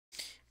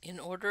In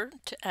order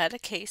to add a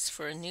case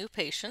for a new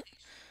patient,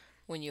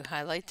 when you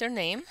highlight their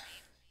name,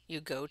 you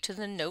go to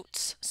the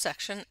Notes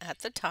section at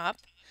the top,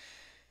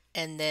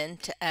 and then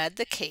to add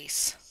the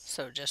case.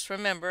 So just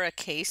remember, a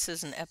case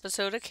is an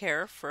episode of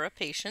care for a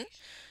patient.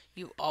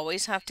 You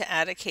always have to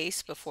add a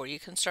case before you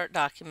can start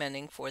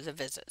documenting for the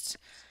visits.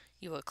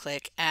 You will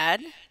click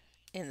Add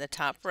in the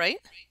top right,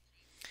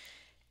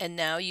 and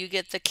now you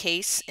get the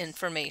case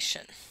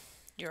information.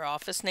 Your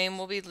office name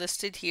will be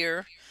listed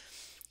here.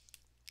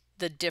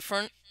 The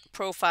different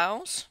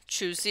profiles,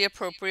 choose the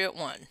appropriate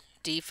one.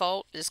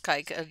 Default is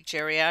like a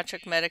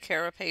geriatric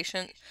Medicare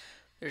patient.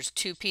 There's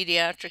 2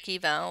 pediatric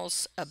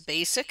evals. A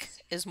basic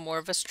is more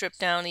of a stripped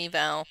down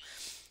eval.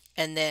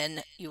 And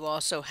then you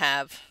also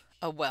have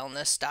a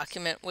wellness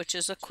document, which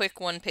is a quick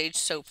 1-page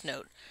SOAP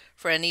note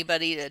for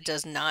anybody that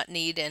does not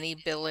need any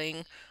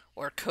billing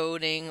or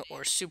coding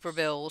or super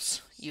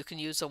bills. You can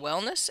use a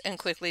wellness and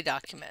quickly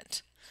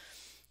document.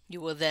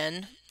 You will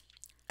then,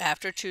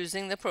 after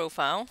choosing the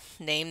profile,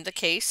 name the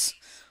case,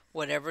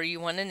 whatever you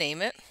want to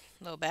name it.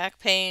 Low back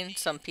pain,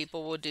 some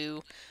people will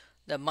do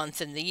the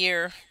month and the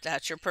year.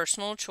 That's your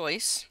personal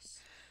choice.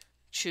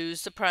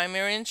 Choose the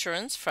primary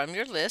insurance from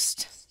your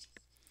list.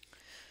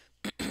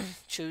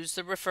 Choose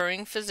the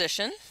referring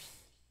physician.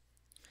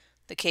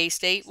 The case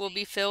date will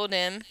be filled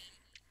in.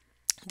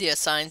 The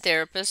assigned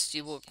therapist,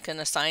 can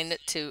assign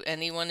it to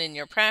anyone in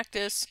your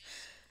practice.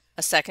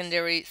 A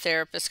secondary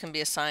therapist can be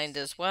assigned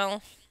as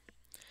well.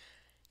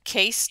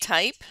 Case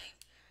type,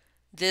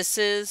 this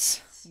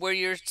is where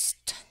you're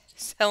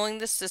telling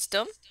the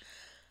system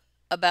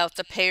about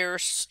the payer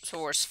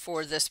source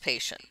for this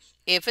patient.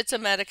 If it's a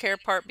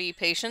Medicare Part B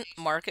patient,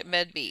 mark it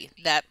Med B.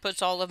 That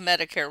puts all of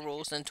Medicare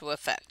rules into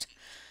effect.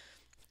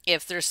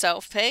 If they're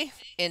self-pay,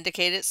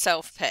 indicate it's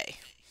self-pay.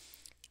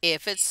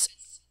 If it's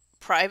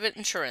private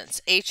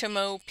insurance,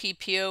 HMO,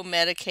 PPO,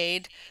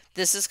 Medicaid,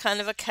 this is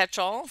kind of a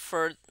catch-all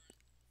for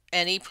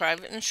any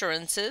private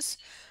insurances.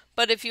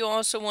 But if you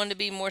also want to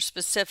be more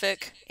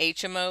specific,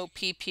 HMO,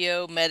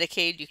 PPO,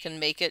 Medicaid, you can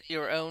make it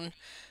your own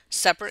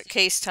separate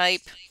case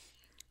type.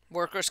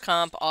 Workers'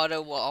 comp,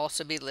 auto will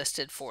also be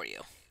listed for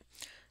you.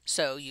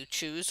 So you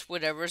choose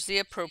whatever is the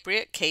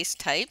appropriate case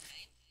type.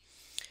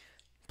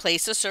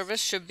 Place of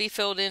service should be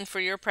filled in for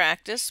your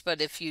practice, but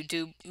if you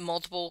do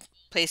multiple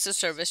place of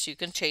service, you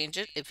can change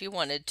it if you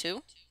wanted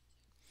to.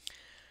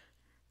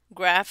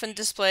 Graph and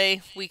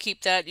display, we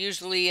keep that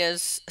usually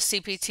as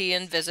CPT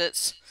and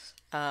visits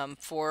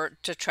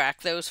to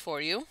track those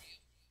for you.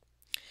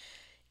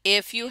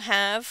 If you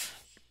have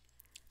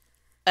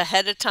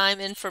ahead of time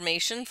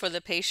information for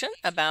the patient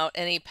about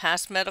any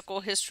past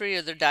medical history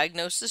or their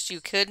diagnosis, you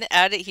could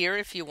add it here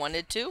if you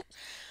wanted to.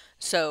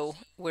 So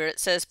where it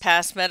says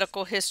past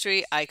medical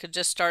history, I could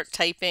just start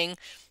typing,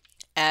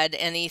 add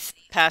any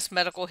past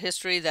medical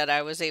history that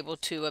I was able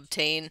to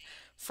obtain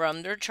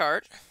from their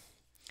chart.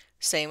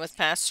 Same with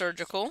past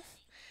surgical.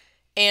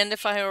 And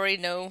if I already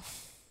know,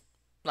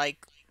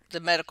 like, the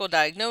medical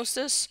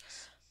diagnosis,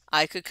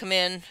 I could come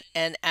in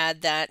and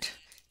add that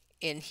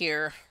in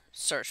here.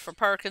 Search for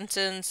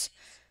Parkinson's,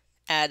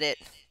 add it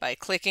by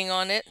clicking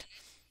on it,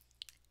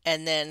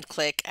 and then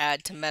click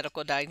Add to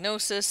Medical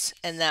Diagnosis,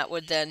 and that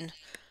would then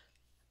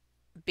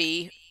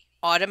be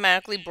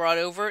automatically brought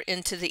over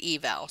into the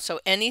eval. So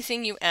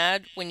anything you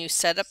add when you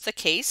set up the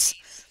case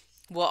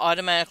will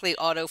automatically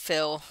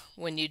autofill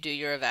when you do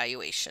your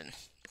evaluation.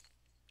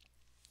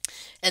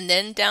 And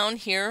then down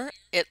here,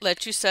 it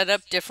lets you set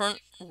up different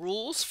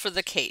rules for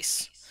the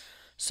case.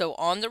 So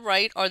on the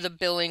right are the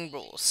billing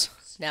rules.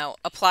 Now,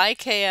 apply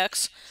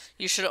KX,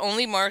 you should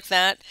only mark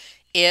that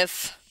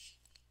if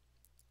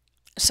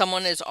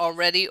someone is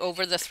already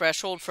over the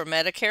threshold for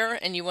Medicare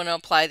and you want to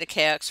apply the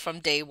KX from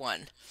day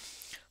one.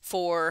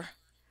 For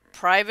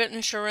private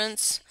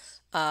insurance,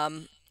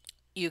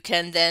 you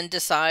can then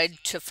decide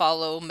to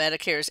follow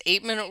Medicare's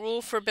 8-minute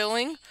rule for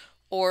billing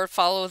or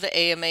follow the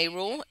AMA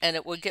rule, and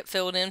it would get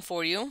filled in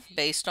for you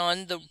based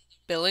on the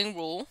billing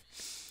rule.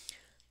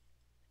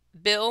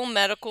 Bill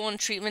medical and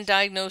treatment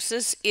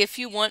diagnosis. If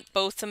you want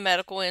both the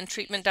medical and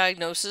treatment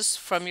diagnosis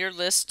from your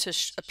list to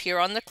appear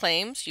on the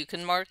claims, you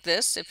can mark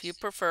this if you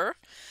prefer.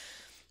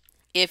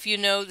 If you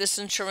know this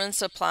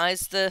insurance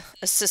applies the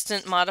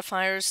assistant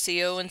modifiers,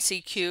 CO and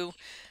CQ.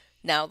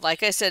 Now,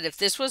 like I said, if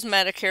this was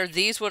Medicare,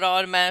 these would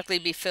automatically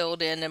be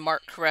filled in and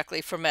marked correctly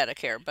for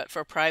Medicare. But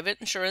for private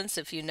insurance,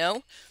 if you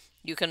know,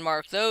 you can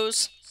mark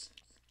those.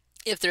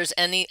 If there's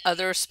any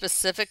other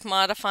specific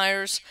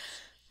modifiers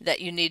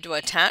that you need to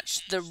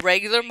attach, the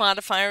regular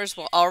modifiers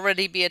will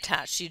already be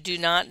attached. You do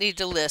not need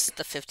to list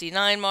the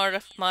 59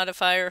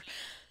 modifier,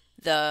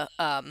 the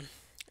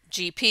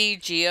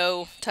GP,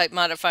 GO type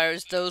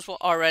modifiers. Those will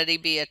already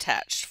be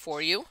attached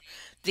for you.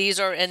 These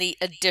are any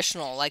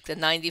additional, like the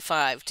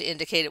 95 to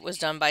indicate it was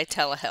done by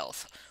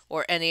telehealth,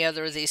 or any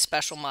other of these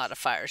special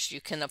modifiers.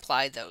 You can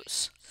apply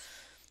those.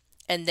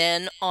 And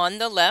then on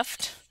the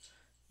left,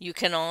 you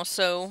can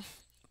also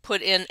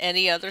put in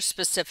any other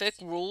specific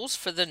rules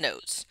for the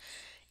notes.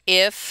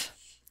 If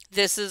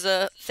this is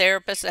a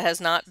therapist that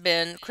has not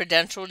been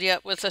credentialed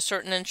yet with a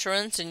certain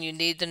insurance and you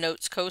need the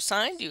notes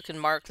co-signed, you can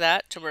mark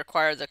that to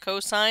require the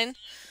co-sign.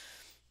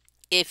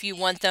 If you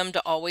want them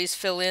to always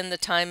fill in the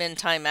time in,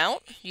 time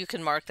out, you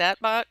can mark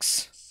that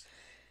box.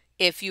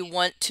 If you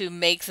want to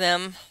make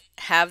them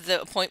have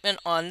the appointment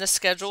on the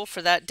schedule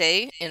for that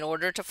day in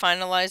order to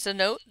finalize the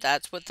note,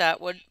 that's what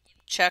that would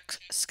check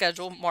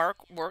schedule mark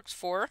works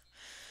for.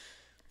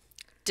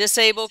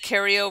 Disable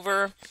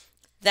carryover,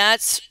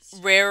 that's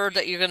rare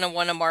that you're going to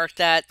want to mark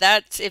that.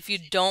 That's if you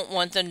don't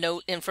want the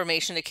note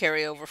information to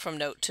carry over from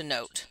note to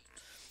note.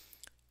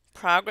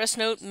 Progress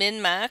note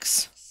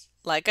min-max,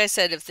 like I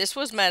said, if this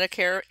was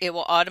Medicare, it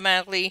will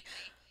automatically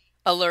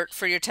alert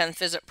for your 10th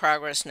visit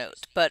progress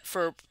note. But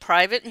for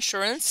private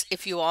insurance,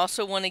 if you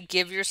also want to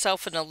give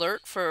yourself an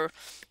alert for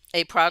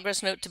a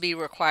progress note to be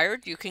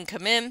required, you can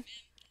come in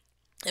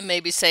and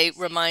maybe say,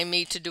 remind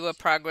me to do a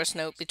progress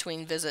note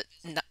between visit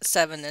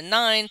 7 and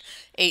 9,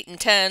 8 and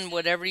 10,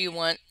 whatever you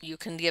want. You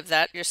can give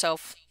that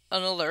yourself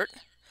an alert.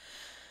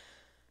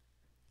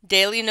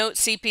 Daily note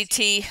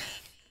CPT,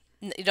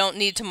 you don't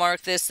need to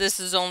mark this. This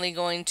is only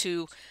going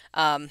to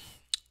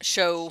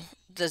show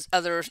the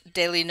other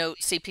daily note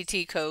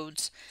CPT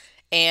codes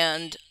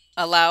and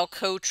allow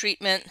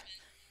co-treatment.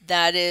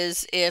 That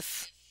is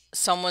if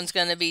someone's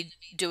going to be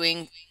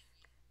doing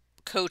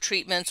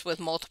co-treatments with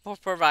multiple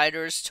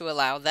providers, to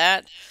allow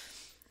that.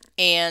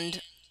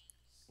 And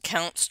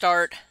count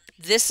start.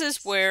 This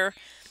is where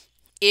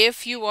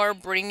if you are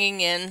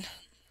bringing in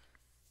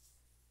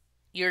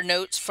your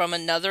notes from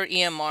another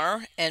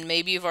EMR and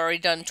maybe you've already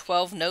done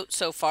 12 notes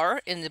so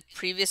far in the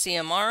previous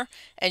EMR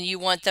and you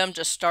want them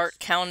to start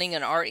counting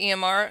in our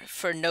EMR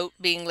for note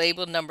being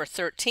labeled number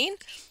 13,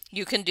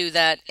 you can do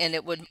that and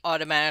it would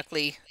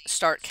automatically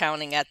start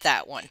counting at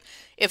that one.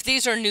 If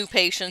these are new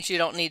patients, you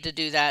don't need to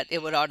do that.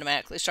 It would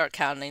automatically start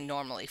counting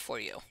normally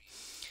for you.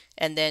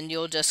 And then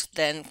you'll just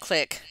then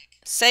click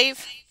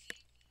save.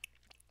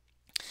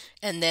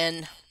 And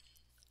then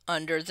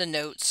under the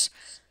notes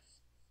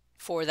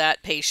for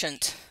that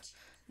patient,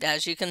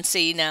 as you can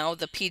see now,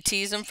 the PT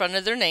is in front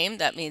of their name.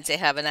 That means they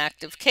have an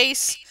active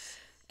case.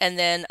 And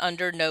then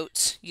under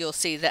notes, you'll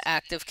see the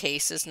active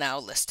case is now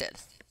listed.